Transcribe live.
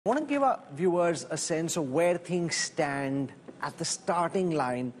I want to give our viewers a sense of where things stand at the starting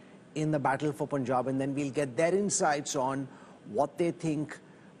line in the battle for Punjab, and then we'll get their insights on what they think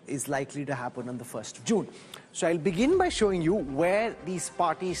is likely to happen on the 1st of June. So I'll begin by showing you where these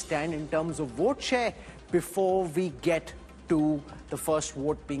parties stand in terms of vote share before we get to the first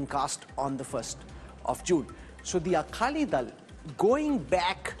vote being cast on the 1st of June. So the Akali Dal, going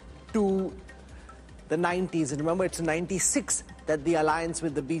back to the 90s, and remember it's in 96 that the alliance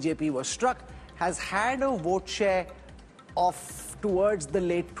with the BJP was struck, has had a vote share of towards the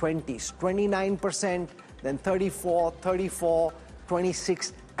late 20s, 29%, then 34, 34,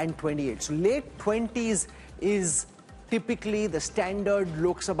 26 and 28. So late 20s is typically the standard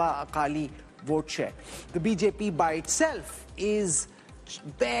Lok Sabha Akali vote share. The BJP by itself is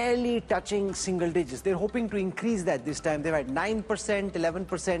barely touching single digits. They're hoping to increase that this time. They've had 9%,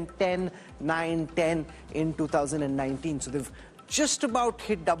 11%, 10, 9, 10 in 2019. So they've just about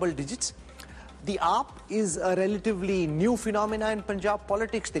hit double digits. The AAP is a relatively new phenomenon in Punjab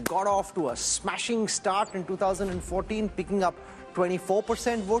politics. They got off to a smashing start in 2014, picking up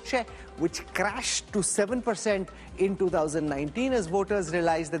 24% vote share, which crashed to 7% in 2019 as voters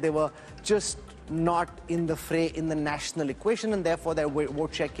realized that they were just not in the fray in the national equation, and therefore their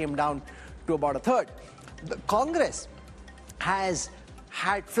vote share came down to about a third. The Congress has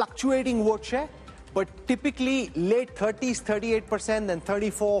had fluctuating vote share, but typically late 30s, 38%, then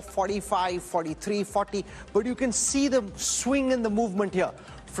 34, 45, 43, 40. But you can see the swing in the movement here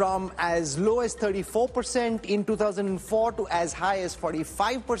from as low as 34% in 2004 to as high as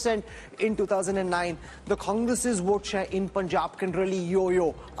 45% in 2009. The Congress's vote share in Punjab can really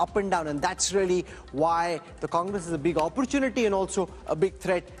yo-yo up and down, and that's really why the Congress is a big opportunity and also a big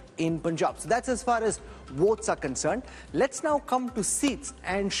threat in Punjab. So that's as far as votes are concerned. Let's now come to seats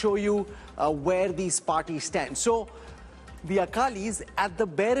and show you where these parties stand. So the Akalis, at the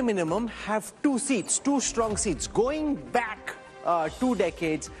bare minimum, have two seats, two strong seats. Going back 2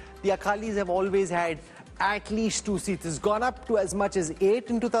 decades, the Akalis have always had at least 2 seats. It's gone up to as much as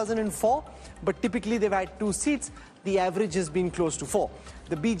 8 in 2004, but typically they've had 2 seats. The average has been close to 4.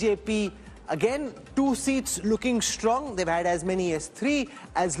 The BJP, again, 2 seats looking strong. They've had as many as 3,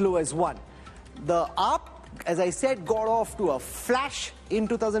 as low as 1. The AAP, as I said, got off to a flash in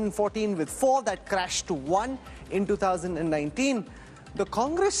 2014 with 4. That crashed to 1 in 2019. The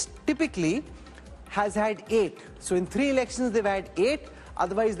Congress typically has had 8. So in 3 elections they've had 8,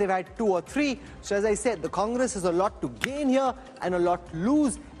 otherwise they've had 2 or 3. So as I said, the Congress has a lot to gain here and a lot to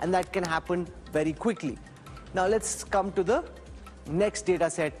lose, and that can happen very quickly. Now let's come to the next data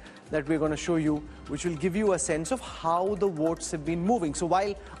set that we're going to show you, which will give you a sense of how the votes have been moving. So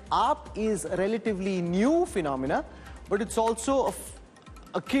while AAP is a relatively new phenomena, but it's also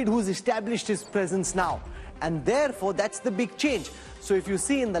a kid who's established his presence now, and therefore that's the big change. So if you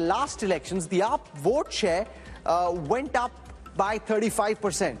see in the last elections, the AAP vote share went up by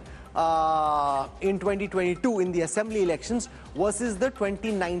 35% in 2022 in the assembly elections versus the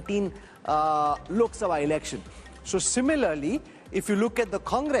 2019 Lok Sabha election. So similarly, if you look at the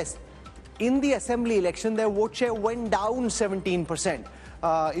Congress, in the assembly election, their vote share went down 17%.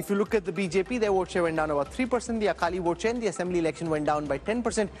 If you look at the BJP, their vote share went down about 3%. The Akali vote share in the assembly election went down by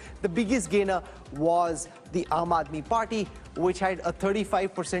 10%. The biggest gainer was the Aam Party, which had a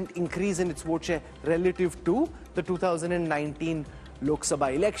 35% increase in its vote share relative to the 2019 Lok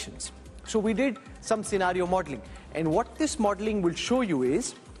Sabha elections. So we did some scenario modeling. And what this modeling will show you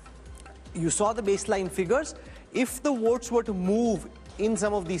is, you saw the baseline figures. If the votes were to move in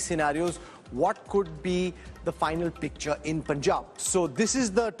some of these scenarios, what could be the final picture in Punjab? So this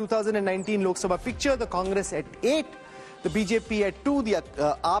is the 2019 Lok Sabha picture. The Congress at 8, the BJP at 2, the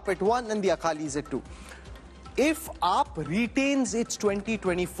AAP at 1, and the Akalis at 2. If AAP retains its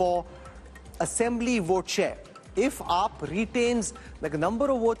 2024 assembly vote share, if AAP retains the number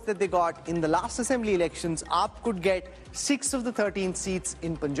of votes that they got in the last assembly elections, AAP could get 6 of the 13 seats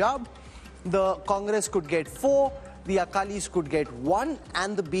in Punjab. The Congress could get 4, the Akalis could get 1,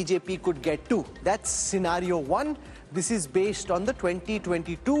 and the BJP could get 2. That's scenario 1. This is based on the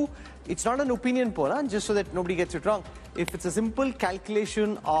 2022. It's not an opinion poll, just so that nobody gets it wrong. If it's a simple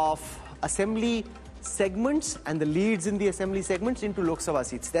calculation of assembly segments and the leads in the assembly segments into Lok Sabha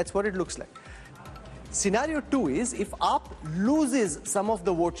seats, that's what it looks like. Scenario 2 is if AAP loses some of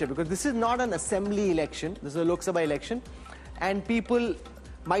the vote share, because this is not an assembly election, this is a Lok Sabha election, and people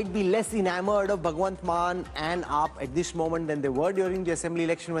might be less enamored of Bhagwant Mann and AAP at this moment than they were during the assembly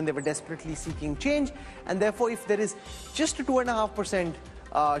election when they were desperately seeking change. And therefore, if there is just a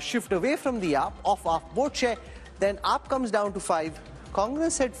 2.5% shift away from the AAP, of AAP vote share, then AAP comes down to 5,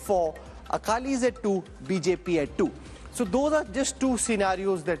 Congress at 4, Akalis at 2, BJP at 2. So those are just two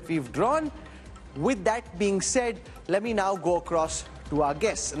scenarios that we've drawn. With that being said, let me now go across to our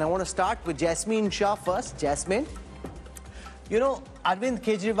guests. And I want to start with Jasmine Shah first. Jasmine, you know, Arvind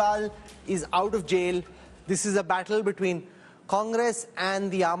Kejriwal is out of jail. This is a battle between Congress and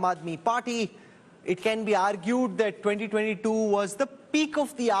the Aam Aadmi Party. It can be argued that 2022 was the peak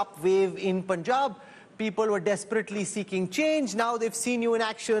of the AAP wave in Punjab. People were desperately seeking change. Now they've seen you in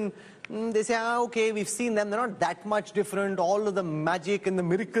action. They say, okay, we've seen them. They're not that much different. All of the magic and the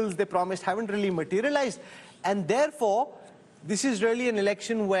miracles they promised haven't really materialized. And therefore, this is really an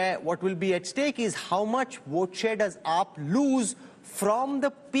election where what will be at stake is how much vote share does AAP lose from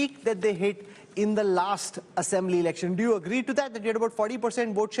the peak that they hit in the last assembly election. Do you agree to that you had about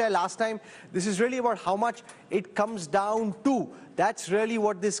 40% vote share last time? This is really about how much it comes down to. That's really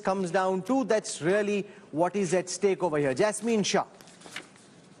what this comes down to. That's really what is at stake over here. Jasmine Shah.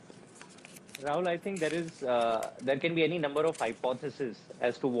 Rahul, I think there can be any number of hypotheses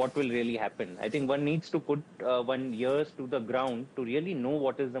as to what will really happen. I think one needs to put one ears to the ground to really know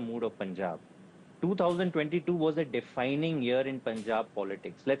what is the mood of Punjab. 2022 was a defining year in Punjab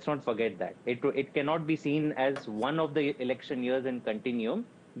politics. Let's not forget that. It cannot be seen as one of the election years in continuum.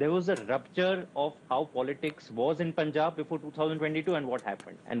 There was a rupture of how politics was in Punjab before 2022 and what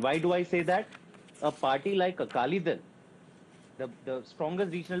happened. And why do I say that? A party like Akali Dal, the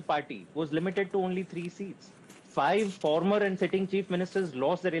strongest regional party, was limited to only 3 seats. 5 former and sitting chief ministers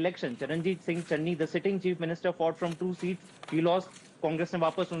lost their election. Charanjit Singh Channi, the sitting chief minister, fought from 2 seats. He lost. Congress ne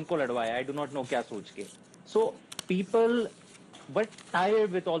वापस उनको लड़वाया. I do not know क्या सोच के. So people were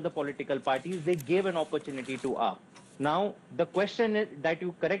tired with all the political parties. They gave an opportunity to AAP. Now the question that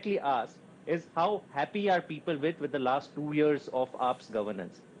you correctly asked is how happy are people with the last 2 years of AAP's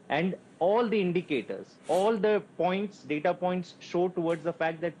governance? And all the indicators, all the points, data points show towards the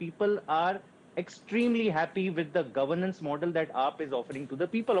fact that people are extremely happy with the governance model that AAP is offering to the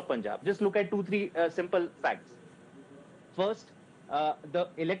people of Punjab. Just look at 2-3 simple facts. First, the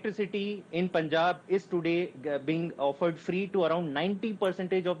electricity in Punjab is today being offered free to around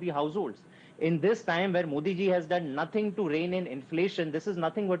 90% of the households. In this time where Modi ji has done nothing to rein in inflation, this is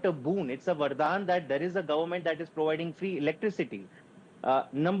nothing but a boon. It's a vardhan that there is a government that is providing free electricity.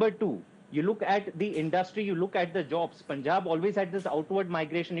 Number 2, you look at the industry, you look at the jobs. Punjab always had this outward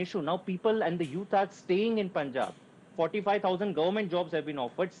migration issue. Now people and the youth are staying in Punjab. 45,000 government jobs have been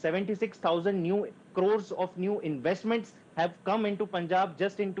offered. 76,000 new crores of new investments have come into Punjab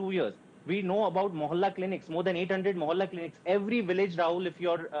just in 2 years. We know about Mohalla clinics, more than 800 Mohalla clinics. Every village, Rahul, if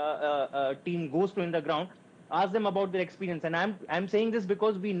your team goes to in the ground, ask them about their experience. And I'm saying this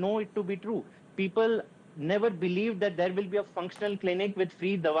because we know it to be true. People never believed that there will be a functional clinic with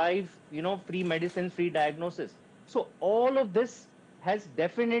free dawais, free medicines, free diagnosis. So all of this has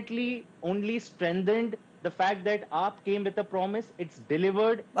definitely only strengthened the fact that AAP came with a promise. It's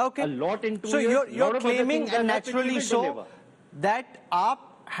delivered a lot in 2 years. So you're claiming, and naturally so, that AAP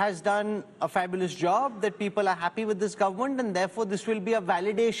has done a fabulous job, that people are happy with this government, and therefore this will be a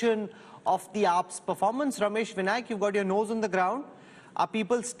validation of the AAP's performance. Ramesh Vinayak, you've got your nose on the ground. Are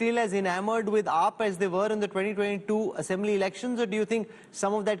people still as enamored with AAP as they were in the 2022 assembly elections, or do you think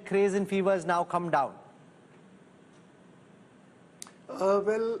some of that craze and fever has now come down?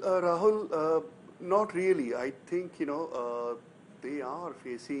 Rahul, not really. I think, they are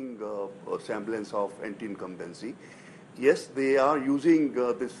facing a semblance of anti-incumbency. Yes, they are using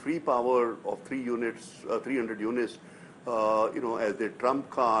this free power of 300 units, as their trump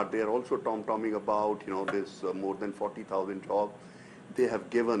card. They are also tom-tomming about, this more than 40,000 jobs they have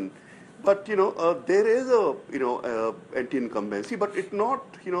given. But, there is a, anti-incumbency, but it's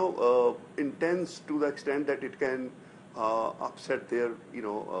not, intense to the extent that it can upset their,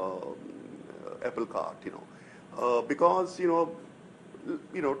 apple cart, because,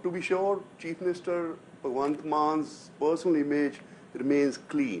 to be sure, Chief Minister Bhagwant Man's personal image remains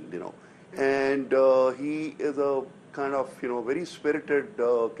clean, and he is a kind of, very spirited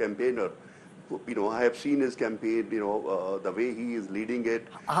campaigner. I have seen his campaign, the way he is leading it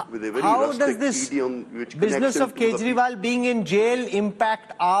with a very rustic idiom which business of Kejriwal being in jail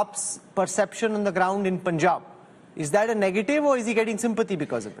impact AAP's perception on the ground in Punjab? Is that a negative, or is he getting sympathy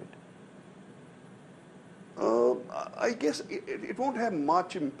because of it? I guess it won't have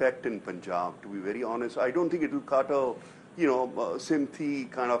much impact in Punjab, to be very honest. I don't think it will cut a, sympathy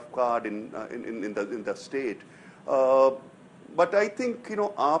kind of card in the state. But I think,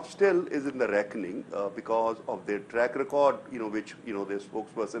 AAP still is in the reckoning because of their track record, which, their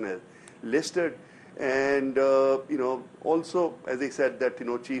spokesperson has listed. And, also, as I said, that,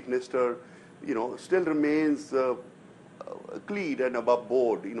 Chief Minister, still remains clean and above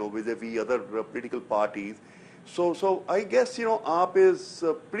board, vis-a-vis other political parties. So I guess, AAP is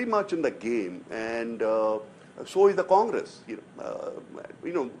pretty much in the game, and so is the Congress.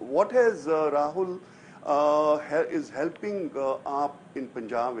 What has Rahul is helping AAP in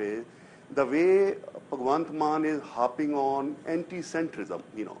Punjab is the way Bhagwant Mann is harping on anti-centrism.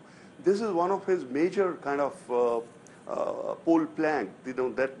 This is one of his major kind of pole plank.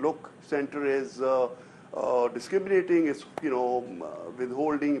 That Lok Center is discriminating, is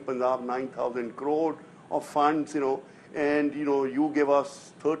withholding Punjab 9,000 crore of funds, and you give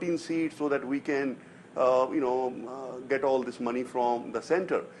us 13 seats so that we can get all this money from the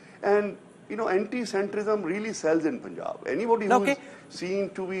center. And anti-centrism really sells in Punjab. Anybody who is seen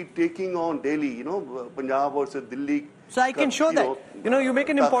to be taking on Delhi, Punjab versus Delhi. So I can show that. You make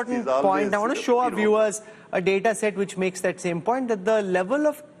an important point. I want to show our viewers a data set which makes that same point, that the level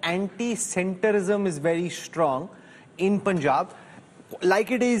of anti-centrism is very strong in Punjab,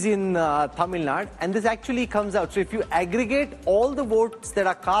 like it is in Tamil Nadu, and this actually comes out. So if you aggregate all the votes that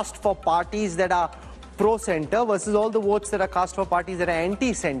are cast for parties that are pro-center versus all the votes that are cast for parties that are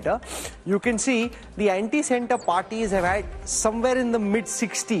anti-center, you can see the anti-center parties have had somewhere in the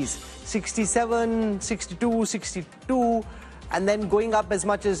mid-60s, 67, 62, 62, and then going up as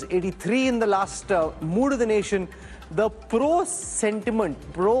much as 83 in the last Mood of the Nation. The pro-sentiment,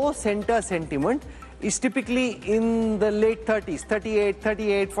 pro-center sentiment is typically in the late 30s,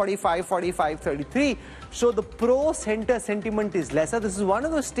 38, 45, 33. So the pro-center sentiment is lesser. This is one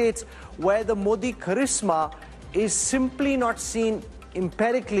of those states where the Modi charisma is simply not seen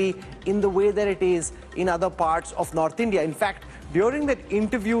empirically in the way that it is in other parts of North India. In fact, during that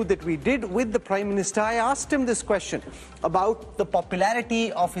interview that we did with the Prime Minister, I asked him this question about the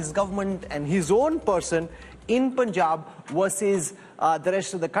popularity of his government and his own person in Punjab versus the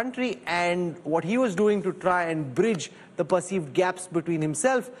rest of the country, and what he was doing to try and bridge the perceived gaps between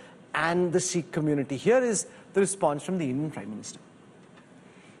himself and the Sikh community. Here is the response from the Indian Prime Minister.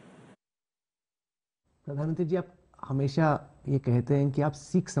 प्रधानमंत्री जी, आप हमेशा ये कहते हैं कि आप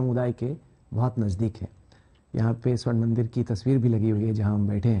सिख समुदाय के बहुत नज़दीक हैं। यहाँ पे स्वर्ण मंदिर की तस्वीर भी लगी हुई है जहाँ हम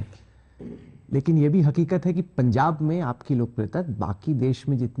बैठे हैं, लेकिन ये भी हकीकत है कि पंजाब में आपकी लोकप्रियता बाकी देश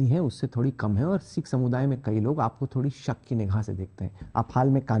में जितनी है उससे थोड़ी कम है, और सिख समुदाय में कई लोग आपको थोड़ी शक की निगाह से देखते हैं। आप हाल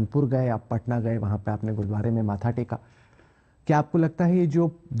में कानपुर गए, आप पटना गए, वहाँ पे आपने गुरुद्वारे में माथा टेका। क्या आपको लगता है ये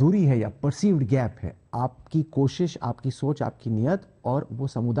जो दूरी है या परसीव्ड गैप है, आपकी कोशिश, आपकी सोच, आपकी नियत और वो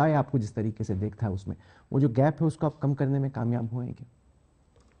समुदाय आपको जिस तरीके से देखता है उसमें, वो जो गैप है उसको आप कम करने में कामयाब हुए हैं क्या?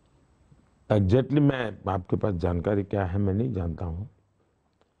 एग्जैक्टली मैं आपके पास जानकारी क्या है मैं नहीं जानता हूँ।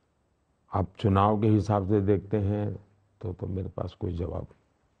 आप चुनाव के हिसाब से देखते हैं तो मेरे पास कोई जवाब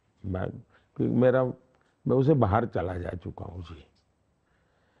मैं उसे बाहर चला जा चुका हूँ जी।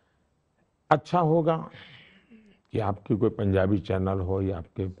 अच्छा होगा कि आपकी कोई पंजाबी चैनल हो या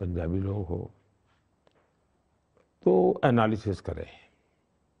आपके पंजाबी लोग हो तो एनालिसिस करें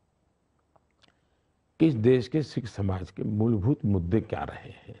कि इस देश के सिख समाज के मूलभूत मुद्दे क्या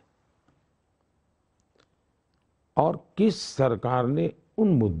रहे हैं और किस सरकार ने उन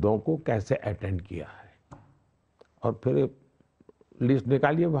मुद्दों को कैसे अटेंड किया है, और फिर एक लिस्ट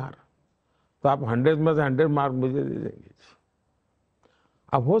निकालिए बाहर। तो आप 100 में से 100 मार्क मुझे दे देंगे।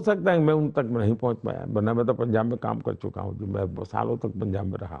 अब हो सकता है मैं उन तक नहीं पहुंच पाया, वरना मैं तो पंजाब में काम कर चुका हूं जी। मैं सालों तक पंजाब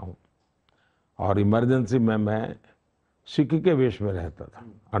में रहा हूं और इमरजेंसी में मैं सिख के वेश में रहता था,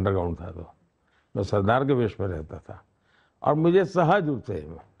 अंडरग्राउंड था तो मैं सरदार के वेश में रहता था। और मुझे सहज रूप से,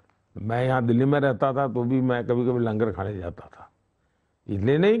 मैं यहाँ दिल्ली में रहता था तो भी मैं कभी कभी लंगर खाने जाता था,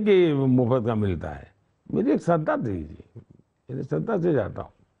 इसलिए नहीं कि मुफ्त का मिलता है, मेरी एक श्रद्धा थी जी, मेरी श्रद्धा से जाता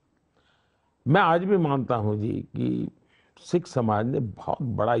हूँ। मैं आज भी मानता हूँ जी कि सिख समाज ने बहुत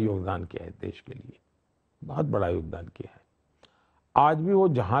बड़ा योगदान किया है देश के लिए, बहुत बड़ा योगदान किया है। आज भी वो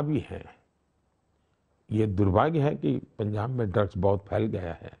जहाँ भी हैं, ये दुर्भाग्य है कि पंजाब में ड्रग्स बहुत फैल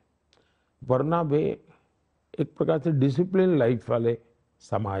गया है, वरना वे एक प्रकार से डिसिप्लिन लाइफ वाले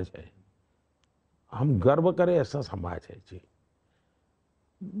समाज है। हम गर्व करें ऐसा समाज है जी।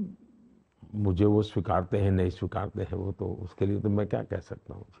 मुझे वो स्वीकारते हैं नहीं स्वीकारते हैं वो तो उसके लिए तो मैं क्या कह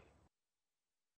सकता हूँ जी।